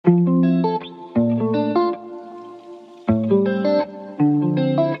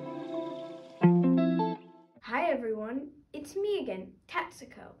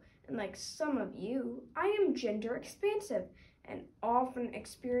Unlike some of you, I am gender expansive and often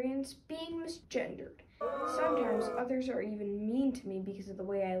experience being misgendered. Sometimes others are even mean to me because of the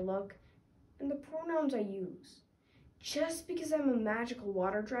way I look and the pronouns I use. Just because I'm a magical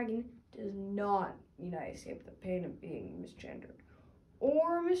water dragon does not mean I escape the pain of being misgendered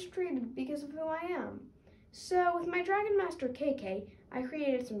or mistreated because of who I am. So with my Dragon Master KK, I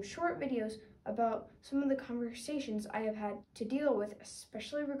created some short videos about some of the conversations I have had to deal with,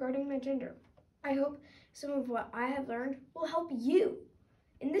 especially regarding my gender. I hope some of what I have learned will help you.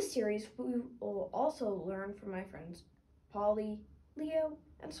 In this series, we will also learn from my friends Polly, Leo,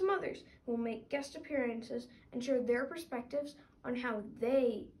 and some others who will make guest appearances and share their perspectives on how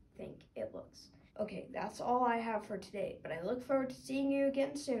they think it looks. Okay, that's all I have for today, but I look forward to seeing you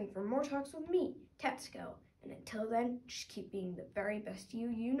again soon for more talks with me, Tatsuko. And until then, just keep being the very best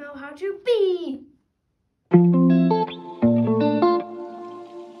you know how to be!